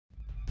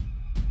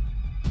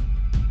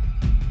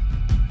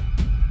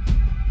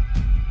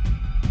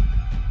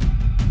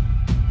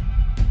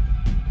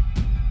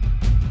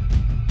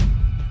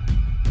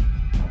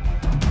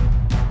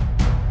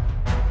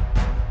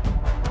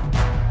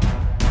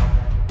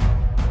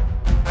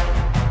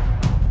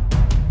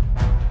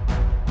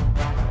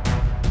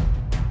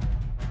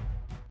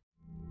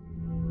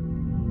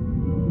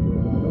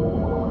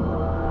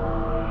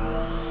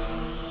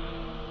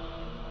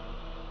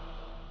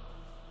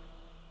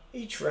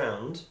each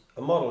round,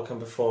 a model can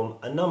perform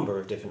a number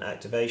of different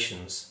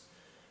activations.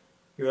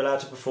 You're allowed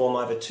to perform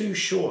either 2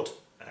 short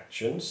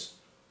actions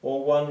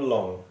or 1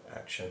 long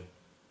action.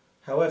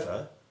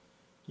 However,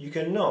 you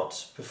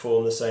cannot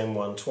perform the same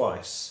one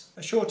twice.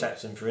 A short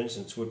action, for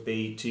instance, would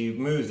be to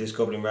move this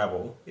goblin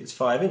rabble. It's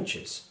 5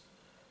 inches.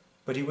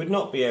 But he would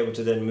not be able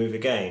to then move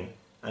again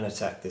and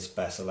attack this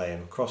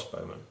Basilean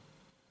crossbowman.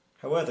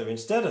 However,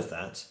 instead of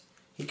that,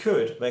 he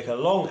could make a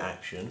long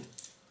action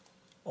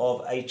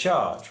of a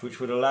charge, which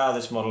would allow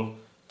this model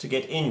to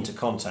get into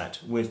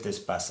contact with this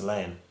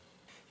Basilean.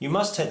 You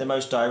must take the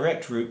most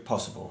direct route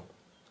possible,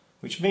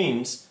 which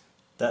means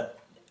that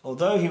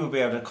although he will be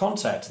able to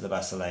contact the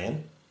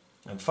Basilean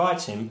and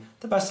fight him,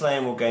 the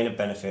Basilean will gain a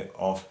benefit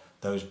of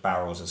those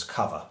barrels as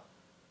cover.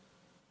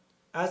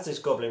 As this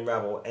goblin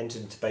rabble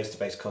entered into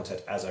base-to-base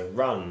contact as a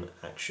run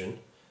action,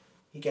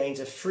 he gains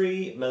a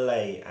free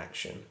melee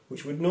action,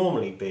 which would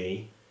normally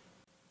be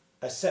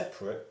a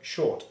separate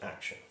short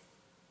action.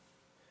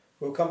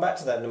 We'll come back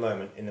to that in a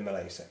moment in the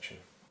melee section.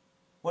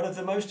 One of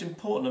the most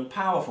important and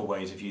powerful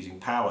ways of using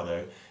power,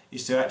 though,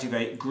 is to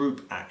activate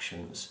group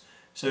actions.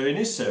 So in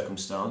this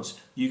circumstance,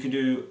 you can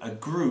do a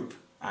group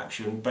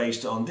action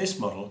based on this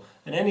model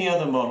and any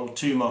other model,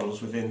 2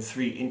 models within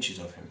 3 inches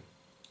of him.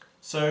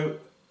 So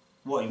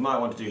what you might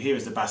want to do here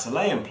as the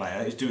Basilean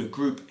player is do a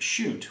group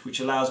shoot, which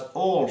allows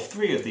all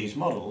 3 of these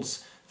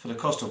models, for the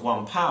cost of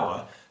 1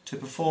 power, to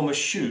perform a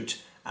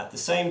shoot at the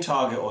same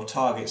target or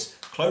targets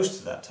close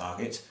to that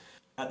target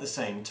at the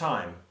same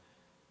time,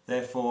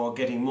 therefore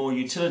getting more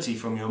utility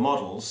from your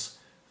models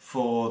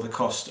for the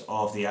cost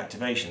of the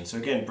activation. So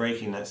again,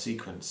 breaking that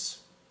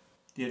sequence.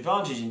 The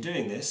advantage in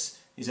doing this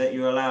is that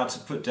you're allowed to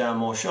put down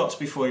more shots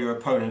before your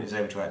opponent is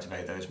able to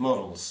activate those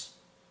models.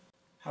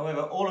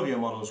 However, all of your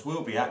models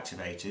will be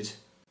activated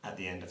at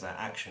the end of that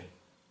action.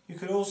 You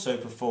could also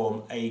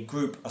perform a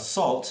group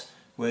assault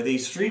where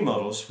these 3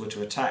 models were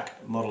to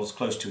attack models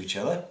close to each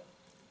other,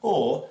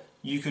 or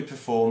you could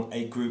perform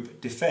a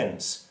group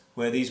defense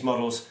where these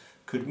models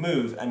could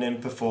move and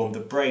then perform the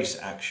brace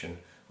action,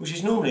 which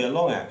is normally a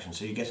long action,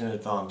 so you get an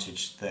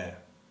advantage there.